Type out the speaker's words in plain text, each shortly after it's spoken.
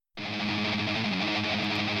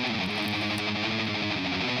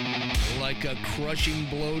like a crushing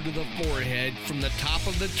blow to the forehead from the top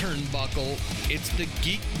of the turnbuckle. It's the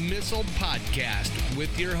Geek Missile Podcast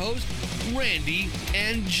with your hosts, Randy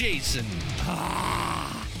and Jason.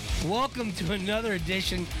 Welcome to another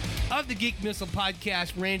edition of the Geek Missile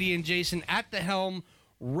Podcast. Randy and Jason at the helm,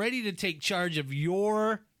 ready to take charge of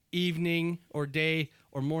your evening or day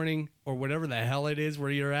or morning or whatever the hell it is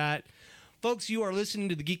where you're at. Folks, you are listening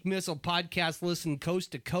to the Geek Missile Podcast. Listen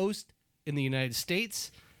coast to coast in the United States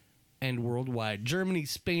and worldwide. Germany,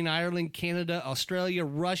 Spain, Ireland, Canada, Australia,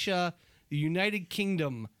 Russia, the United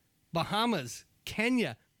Kingdom, Bahamas,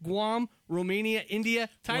 Kenya, Guam, Romania, India,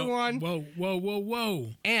 Taiwan. Whoa.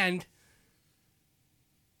 And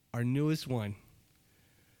our newest one,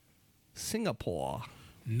 Singapore.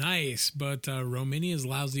 Nice, but Romania is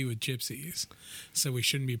lousy with gypsies, so we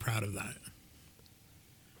shouldn't be proud of that.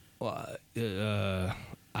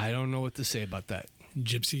 I don't know what to say about that.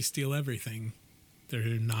 Gypsies steal everything. They're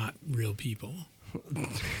not real people.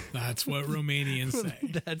 That's what Romanians say.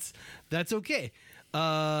 That's okay.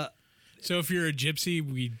 So if you're a gypsy,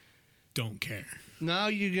 we don't care. Now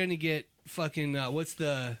you're going to get fucking, what's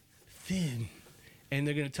the thin? And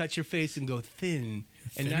they're going to touch your face and go thin.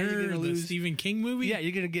 And now you're going to lose. The Stephen King movie? Yeah,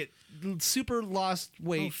 you're going to get super lost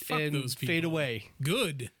weight and those people. Fade away.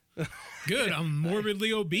 Good. I'm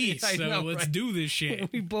morbidly obese, so let's do this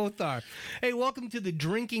shit. We both are. Hey, welcome to the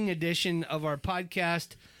drinking edition of our podcast.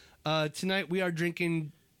 Tonight we are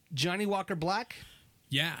drinking Johnny Walker Black.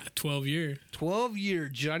 Yeah, 12-year. 12-year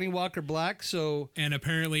Johnny Walker Black. So and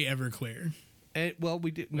apparently Everclear. Well,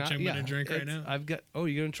 we did not. Which I'm going to drink right now. Oh,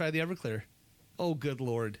 you're going to try the Everclear? Oh, good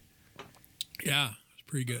Lord. Yeah, it's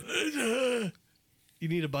pretty good. You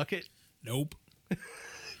need a bucket? Nope.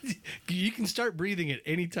 You can start breathing at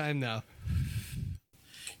any time now.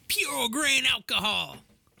 Pure grain alcohol.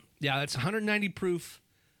 Yeah, that's 190 proof.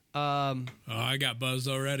 I got buzzed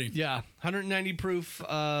already. Yeah, 190 proof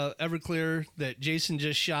Everclear that Jason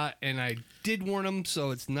just shot, and I did warn him, so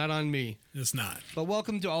it's not on me. It's not. But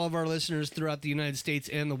welcome to all of our listeners throughout the United States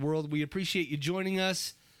and the world. We appreciate you joining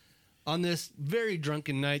us on this very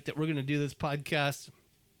drunken night that we're going to do this podcast.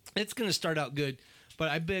 It's going to start out good, but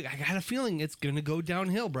I got a feeling it's going to go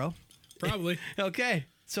downhill, bro. Probably. Okay,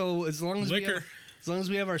 so as long as we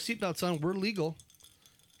have our seatbelts on, we're legal.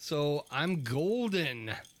 So I'm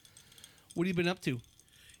golden. What have you been up to?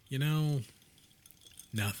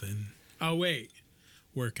 Nothing. Oh, wait.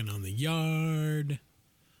 Working on the yard,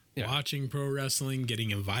 watching pro wrestling, getting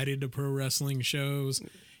invited to pro wrestling shows,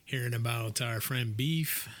 hearing about our friend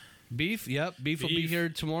Beef. Beef, yep. Beef will be here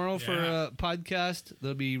tomorrow for a podcast.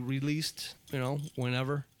 They'll be released,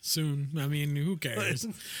 whenever. Soon. I mean, who cares?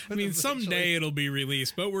 Someday it'll be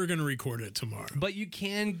released, but we're going to record it tomorrow. But you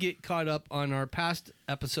can get caught up on our past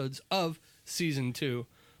episodes of Season 2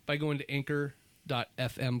 by going to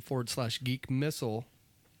anchor.fm/Geek Missile.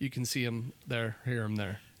 You can see them there, hear them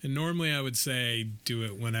there. And normally I would say do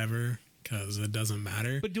it whenever, because it doesn't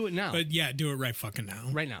matter. But do it now. But yeah, do it right fucking now.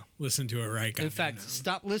 Right now. Listen to it right now. In fact,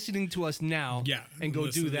 stop listening to us now and go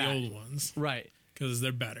do that. The old ones. Right. Because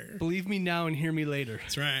they're better. Believe me now and hear me later.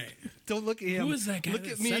 That's right. Don't look at him. Who is that guy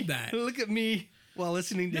that said that? Look at me while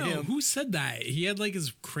listening to him. Who said that? He had like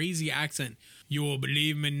his crazy accent. You will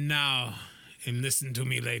believe me now and listen to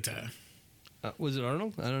me later. Was it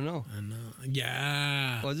Arnold? I don't know. I know.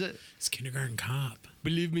 Yeah. Was it? It's Kindergarten Cop.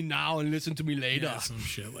 Believe me now and listen to me later. Yeah, some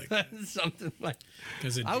shit like that. Something like.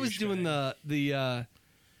 I was doing the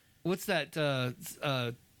what's that?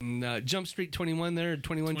 Jump Street 21 there,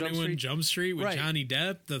 21 Jump Street with Johnny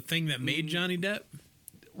Depp, the thing that made Johnny Depp.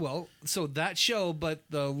 Well, so that show, but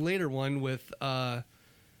the later one with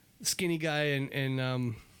Skinny Guy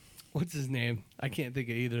and what's his name? I can't think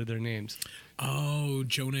of either of their names. Oh,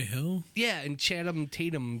 Jonah Hill? Yeah, and Channing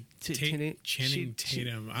Tatum. Channing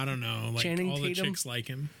Tatum. I don't know. Like Channing all Tatum? the chicks like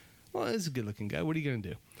him. Well, he's a good-looking guy. What are you going to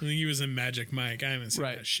do? I think he was in Magic Mike. I haven't seen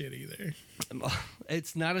that shit either.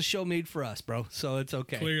 It's not a show made for us, bro, so it's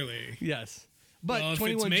okay. Clearly. Yes. But if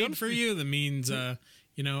it's made for you, that means, I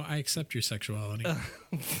accept your sexuality.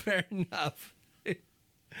 Fair enough.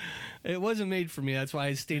 It wasn't made for me. That's why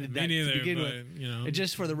I stated that to begin with.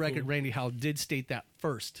 Just for the record, Randy Howell did state that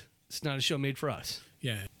first. It's not a show made for us.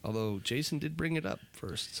 Yeah. Although Jason did bring it up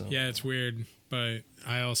first. So. Yeah, it's weird, but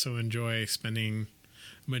I also enjoy spending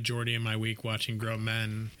a majority of my week watching grown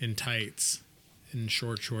men in tights and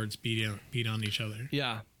short shorts beat on each other.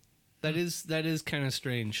 Yeah. That is kind of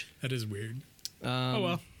strange. That is weird. Oh,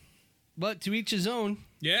 well. But to each his own.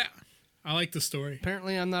 Yeah. I like the story.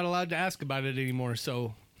 Apparently, I'm not allowed to ask about it anymore,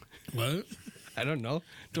 so. What? I don't know.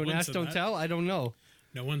 Don't ask, don't tell. I don't know.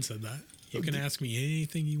 No one said that. You can ask me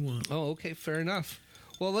anything you want. Oh, okay. Fair enough.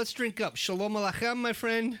 Well, let's drink up. Shalom Aleichem, my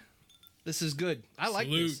friend. This is good. I like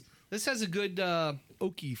this. This has a good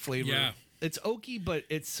oaky flavor. Yeah. It's oaky, but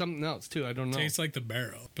it's something else too. I don't know. Tastes like the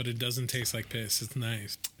barrel, but it doesn't taste like piss. It's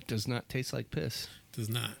nice. It does not taste like piss. Does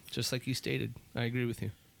not. Just like you stated. I agree with you.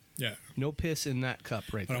 Yeah. No piss in that cup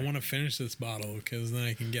right But there. I want to finish this bottle because then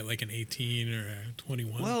I can get like an 18 or a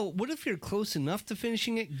 21. Well, what if you're close enough to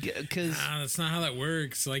finishing it? Because that's not how that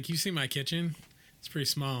works. Like, you see my kitchen? It's pretty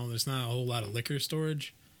small. There's not a whole lot of liquor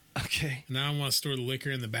storage. okay, Now I want to store the liquor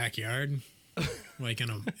in the backyard, like in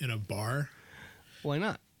a bar. why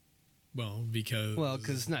not? Well, because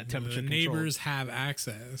it's not temperature the controlled. neighbors have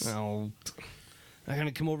access. No, I'm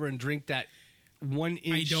gonna come over and drink that 1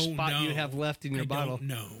 inch don't spot you know. have left in your bottle.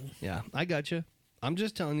 No. Yeah, I got you. I'm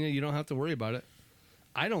just telling you, you don't have to worry about it.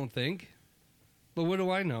 I don't think. But what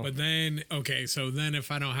do I know? But then, okay, so then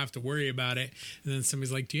if I don't have to worry about it, and then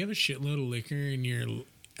somebody's like, "Do you have a shitload of liquor in your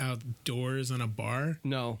outdoors in a bar?"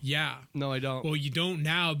 No. Yeah. No, I don't. Well, you don't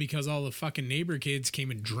now because all the fucking neighbor kids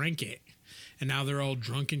came and drank it. And now they're all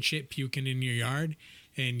drunk and shit puking in your yard.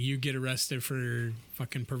 And you get arrested for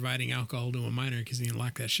fucking providing alcohol to a minor because you didn't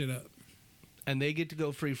lock that shit up. And they get to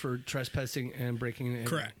go free for trespassing and breaking in.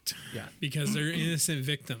 Correct. Yeah. Because they're innocent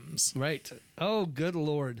victims. Right. Oh, good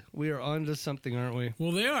Lord. We are on to something, aren't we?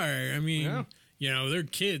 Well, they are. I mean, Yeah. you know, they're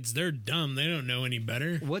kids. They're dumb. They don't know any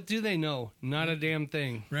better. What do they know? Not a damn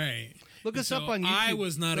thing. Right. Look us up So on YouTube. I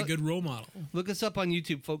was not a good role model. Look us up on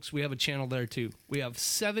YouTube, folks. We have a channel there, too. We have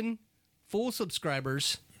 7 full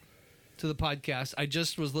subscribers to the podcast. I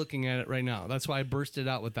just was looking at it right now. That's why I bursted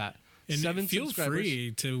out with that. And 7 feel subscribers.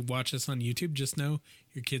 free to watch us on YouTube. Just know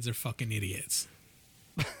your kids are fucking idiots.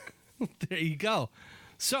 There you go.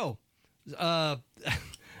 So,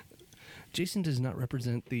 Jason does not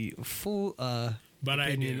represent the full But I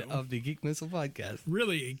opinion do. of the Geek Missile podcast.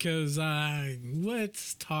 Really, because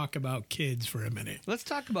let's talk about kids for a minute. Let's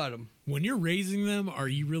talk about them. When you're raising them, are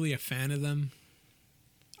you really a fan of them?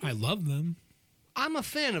 I love them. I'm a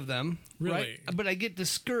fan of them, Really? right? But I get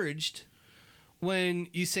discouraged when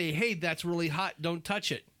you say, "Hey, that's really hot. Don't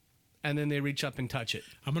touch it," and then they reach up and touch it.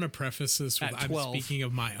 I'm going to preface this with At I'm 12. speaking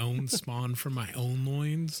of my own spawn from my own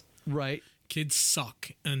loins. Right. Kids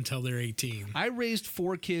suck until they're 18. I raised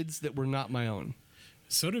 4 kids that were not my own.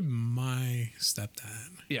 So did my stepdad.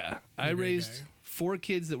 Yeah, I You're a great raised guy. 4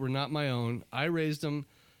 kids that were not my own. I raised them.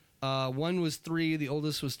 One was 3, the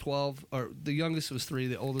oldest was 12, or the youngest was 3,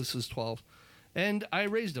 the oldest was 12, and I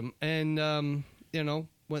raised them. And you know,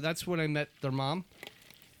 well, that's when I met their mom,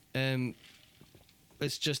 and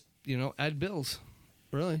it's just add bills,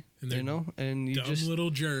 really, And they're and you Dumb just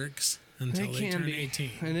little jerks until they turn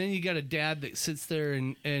 18. And then you got a dad that sits there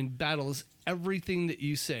and battles everything that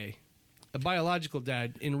you say, a biological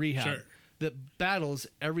dad in rehab Sure. that battles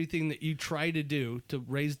everything that you try to do to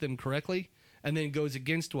raise them correctly, and then goes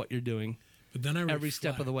against what you're doing But then I every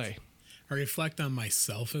step of the way. I reflect on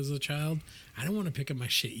myself as a child. I don't want to pick up my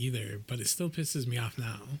shit either, but it still pisses me off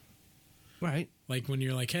now. Right. Like when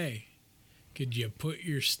you're like, "Hey, could you put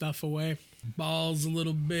your stuff away?" Balls a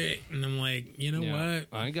little bit. And I'm like, you know what?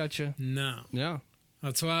 I got you. No. Yeah.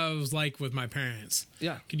 That's what I was like with my parents.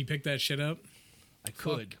 Yeah. Can you pick that shit up? I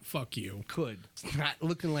could. Fuck you. Could. It's not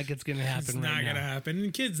looking like it's going to happen It's right not now. going to happen.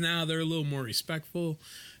 And kids now, they're a little more respectful.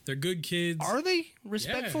 They're good kids. Are they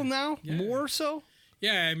respectful Yeah. now? Yeah. More so?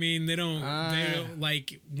 Yeah, I mean, they don't,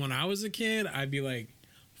 like, when I was a kid, I'd be like,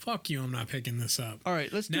 "Fuck you, I'm not picking this up." All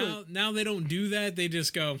right, let's do it. Now they don't do that. They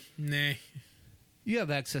just go, "Nah." You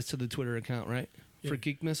have access to the Twitter account, right? For Yeah.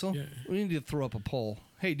 Geek Missile? Yeah. We need to throw up a poll.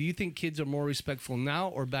 Hey, do you think kids are more respectful now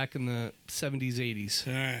or back in the 70s, 80s?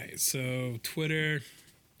 All right, so Twitter,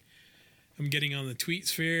 I'm getting on the tweet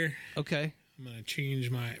sphere. Okay. I'm going to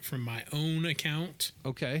change from my own account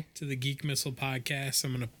Okay. to the Geek Missile podcast.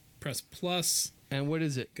 I'm going to press plus, And what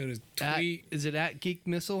is it? go to At, tweet. is it at Geek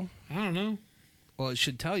Missile? I don't know. Well, it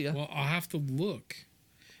should tell you. Well, I'll have to look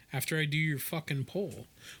after I do your fucking poll.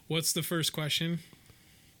 What's the first question?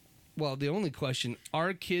 Well, the only question,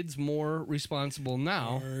 are kids more responsible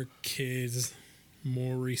now, Are kids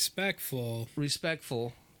more respectful?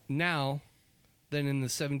 respectful now than in the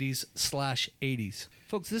 70s/80s?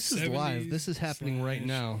 Folks, this is live. This is happening right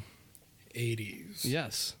now. 80s.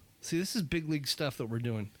 Yes. See, this is big league stuff that we're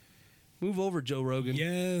doing. Move over, Joe Rogan.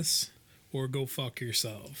 Yes or go fuck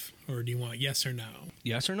yourself? Or do you want yes or no?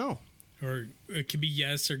 Yes or no? Or it could be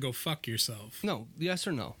yes or go fuck yourself. No, yes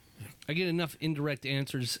or no. I get enough indirect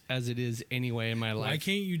answers as it is anyway in my Why life.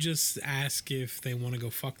 can't you just ask if they want to go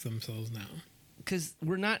fuck themselves now? Because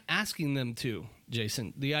we're not asking them to,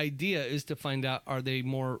 Jason. The idea is to find out, are they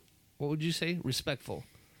more, what would you say, respectful?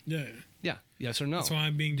 Yeah. Yeah, yes or no. That's why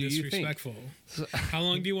I'm being Do you think? disrespectful. How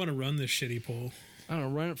long do you want to run this shitty poll? I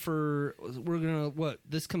don't know, run it for, we're going to, what,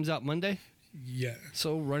 this comes out Monday? Yeah.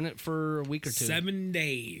 So run it for a week or two. 7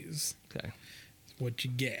 days. Okay. What you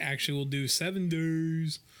get. Actually, we'll do 7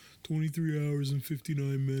 days, 23 hours and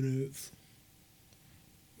 59 minutes.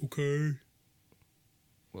 Okay.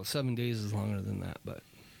 Well, 7 days is longer than that, but.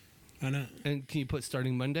 I know. And can you put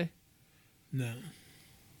starting Monday? No.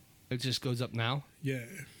 It just goes up now? Yeah.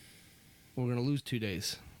 We're going to lose 2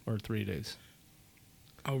 days or 3 days.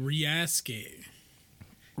 I'll re-ask it.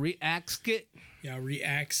 Re-ask it? Yeah, I'll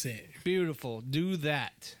re-ax it. Beautiful. Do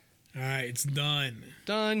that. All right, it's done.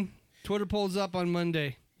 Done. Twitter polls up on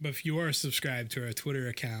Monday. But if you are subscribed to our Twitter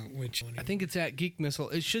account, which I think it's at Geek Missile.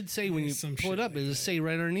 It should say when you Some pull it shit up, like it'll that. say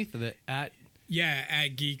right underneath of it at. yeah,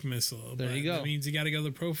 at Geek Missile. There but you go. That means you got to go to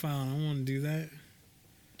the profile, and I don't want to do that.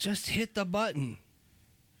 Just hit the button.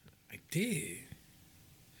 I did.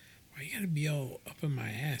 Why you got to be all up in my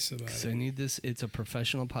ass about So it? I need this. It's a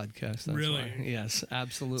professional podcast. That's Really? why. Yes,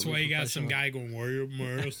 absolutely. That's why you got some professional. guy going, why you up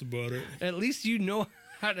my ass about it? At least you know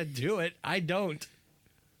how to do it. I don't.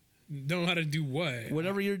 Know how to do what?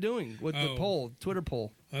 Whatever you're doing with the Oh. poll, Twitter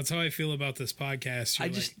poll. That's how I feel about this podcast. You're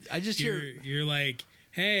I just hear. you're like,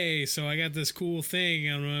 hey, so I got this cool thing.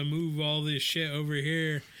 I'm gonna move all this shit over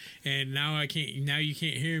here, and now I can't. Now you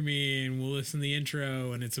can't hear me, and we'll listen to the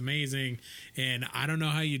intro, and it's amazing. And I don't know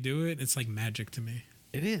how you do it. It's like magic to me.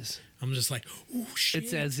 It is. I'm just like, oh shit!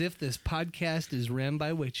 It's as if this podcast is ran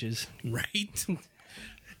by witches. right.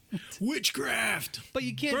 Witchcraft. But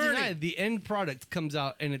you can't Burn deny it. the end product comes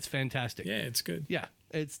out and it's fantastic. Yeah, it's good. Yeah,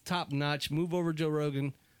 it's top notch. Move over, Joe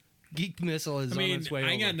Rogan. Geek Missile is I on mean, its way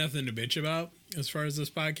I over. got nothing to bitch about as far as this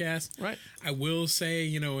podcast. Right. I will say,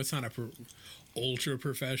 it's not a ultra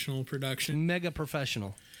professional production. Mega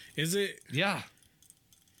professional. Is it? Yeah.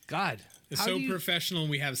 God. It's How so do you- professional.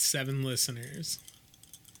 We have 7 listeners.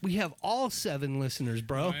 We have all 7 listeners,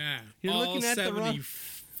 bro. Oh, yeah. You're all looking at the 70 wrong.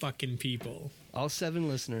 fucking people. All 7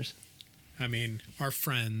 listeners. I mean, our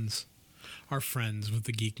friends with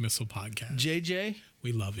the Geek Missile podcast. JJ.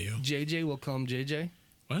 We love you. JJ, we'll call him JJ.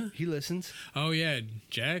 What? He listens. Oh yeah,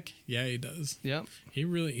 Jack. Yeah, he does. Yep. He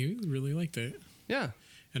really liked it. Yeah.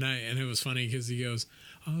 And it was funny because he goes,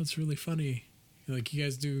 "Oh, it's really funny. Like you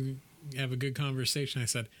guys do have a good conversation." I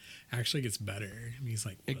said, "Actually, it gets better." And he's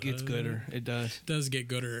like, It gets "What?" gooder. It does. It does get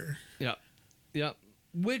gooder. Yep. Yep.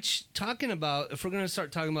 Which, talking about, if we're going to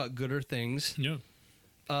start talking about gooder things, Yeah.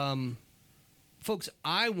 folks,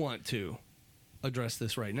 I want to address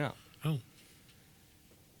this right now. Oh,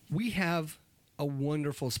 We have a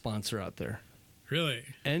wonderful sponsor out there, really?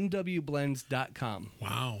 nwblends.com.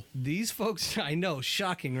 Wow. These folks, I know,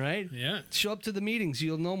 shocking, right? Yeah. Show up to the meetings,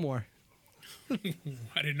 you'll know more.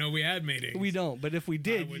 I didn't know we had meetings. We don't, but if we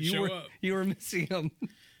did, would you show were up. you were missing them.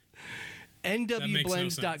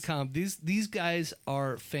 nwblends.com. These guys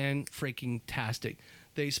are fan freaking tastic.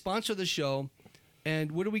 They sponsor the show,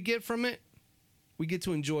 and what do we get from it? We get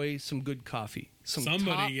to enjoy some good coffee.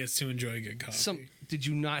 Somebody gets to enjoy good coffee. Did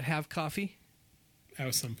you not have coffee?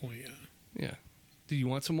 At some point, yeah. Yeah. Do you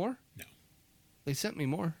want some more? No. They sent me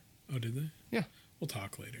more. Oh, did they? Yeah. We'll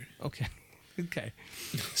talk later. Okay. Okay.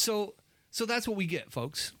 So that's what we get,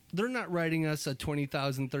 folks. They're not writing us a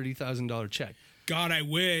 $20,000, $30,000 check. God, I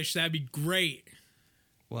wish. That'd be great.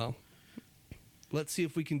 Well, let's see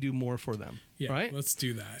if we can do more for them. Yeah, Right? let's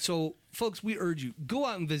do that. So, folks, we urge you, go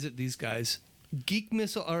out and visit these guys. Geek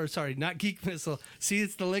Missile, or sorry, not Geek Missile. See,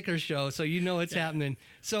 it's the liquor show, so you know what's happening.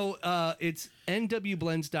 So it's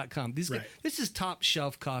nwblends.com. These guys, Right. this is top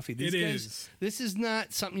shelf coffee. These It guys, is. This is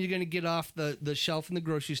not something you're going to get off the shelf in the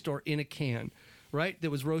grocery store in a can, right? That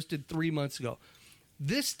was roasted 3 months ago.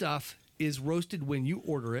 This stuff is roasted when you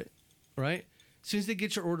order it, right? As soon as they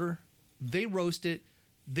get your order, they roast it.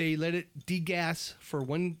 They let it degas for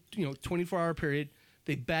 24-hour period.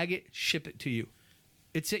 They bag it, ship it to you.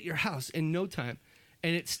 It's at your house in no time,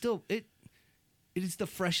 and it's still it is the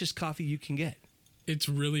freshest coffee you can get. It's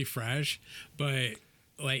really fresh, but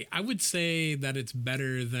like I would say that it's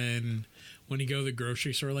better than when you go to the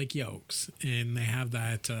grocery store like Yolks and they have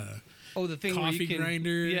that Oh, the thing where coffee you can,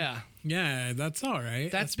 grinder. Yeah, that's all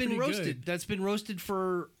right. that's been pretty roasted. good. That's been roasted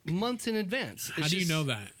for months in advance. How do you know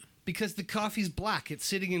that? Because the coffee's black. It's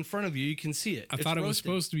sitting in front of you. You can see it. I It's thought it was roasted.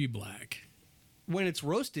 supposed to be black. When it's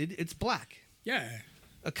roasted, it's black. Yeah,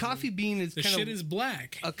 A coffee bean is the kind shit of is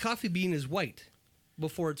black. a coffee bean is white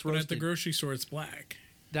before it's But at the roasted. grocery store, it's black.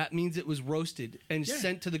 That means it was roasted and Yeah.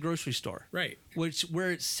 sent to the grocery store, Right.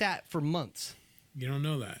 where it sat for months. You don't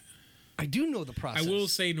know that. I do know the I process. will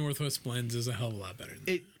say Northwest Blends is a hell of a lot better than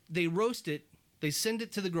that. They roast it, they send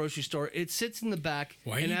it to the grocery store, it sits in the back,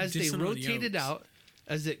 Why are and you as they dissing on rotate it Yolks? out,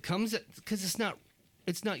 as it comes, because it's not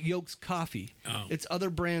Yolk's coffee, Oh. it's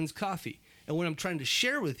other brands' coffee, And what I'm trying to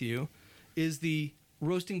share with you is the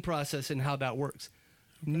roasting process and how that works.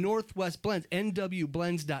 Northwest Blends,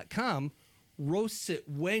 nwblends.com, roasts it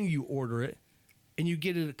when you order it, and you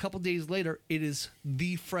get it a couple days later. It is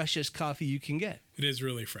the freshest coffee you can get. It is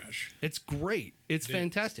really fresh. It's great. It's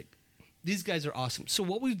fantastic. These guys are awesome. So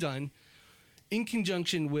what we've done, in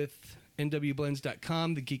conjunction with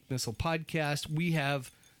nwblends.com, the Geek Missile podcast, we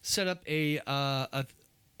have set up a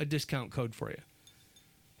discount code for you.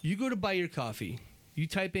 You go to buy your coffee, you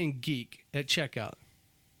type in geek at checkout,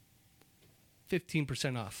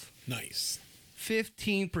 15% off. Nice.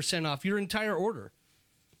 15% off your entire order.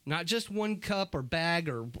 Not just one cup or bag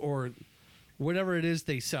or whatever it is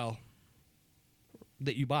they sell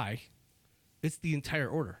that you buy. It's the entire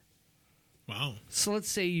order. Wow. So let's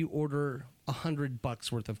say you order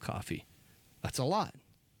 $100 worth of coffee. That's a lot.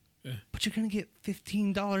 Yeah. But you're going to get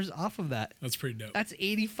 $15 off of that. That's pretty dope. That's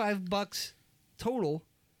 $85 total.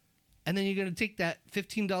 And then you're going to take that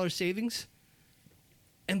 $15 savings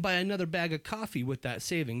and buy another bag of coffee with that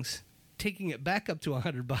savings, taking it back up to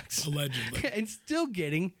 $100. Allegedly. And still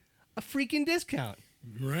getting a freaking discount.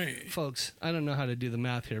 Right. Folks, I don't know how to do the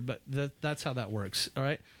math here, but that's how that works. All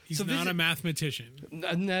right. He's not a mathematician.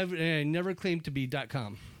 I never claimed to be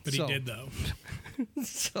 .com. But he did, though.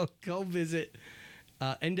 So go visit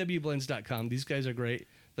nwblends.com. These guys are great.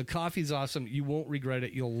 The coffee's awesome. You won't regret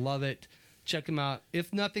it. You'll love it. Check them out.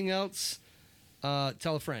 If nothing else,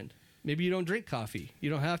 tell a friend. Maybe you don't drink coffee. You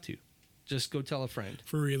don't have to. Just go tell a friend.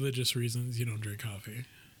 For religious reasons, you don't drink coffee.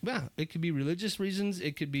 Yeah, it could be religious reasons.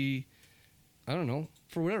 It could be, I don't know,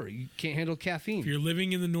 for whatever. You can't handle caffeine. If you're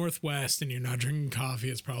living in the Northwest and you're not drinking coffee,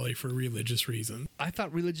 it's probably for religious reasons. I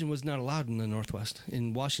thought religion was not allowed in the Northwest,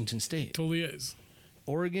 in Washington State. Totally is.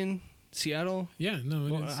 Oregon, Seattle. Yeah, no,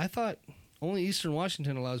 it is. I thought only Eastern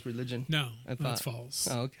Washington allows religion. No, I thought, that's false.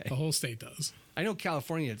 Oh, okay. The whole state does. I know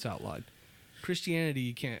California it's outlawed. Christianity,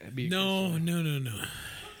 you can't be. No.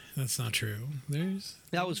 That's not true.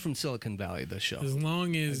 That was from Silicon Valley. The show. As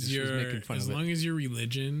long as your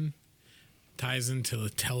religion ties into the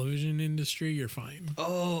television industry, you're fine.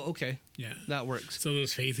 Oh, okay. Yeah, that works. So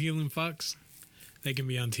those faith healing fucks, they can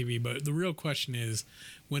be on TV. But the real question is,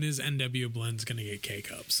 when is NW Blends gonna get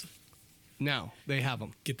K-Cups? Now they have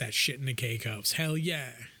them. Get that shit in the K-Cups. Hell yeah.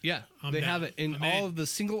 Yeah, they have it in all of the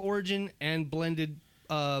single origin and blended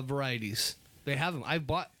varieties. They have them. I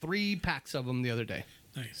bought 3 packs of them the other day.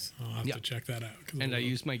 Nice. I'll have to check that out. And I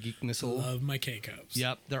use my Geek Missile. Love my K-Cups.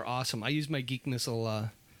 Yep, they're awesome. I use my Geek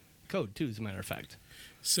Missile code too, as a matter of fact.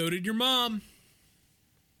 So did your mom.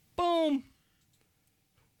 Boom.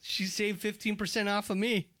 She saved 15% off of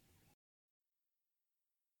me.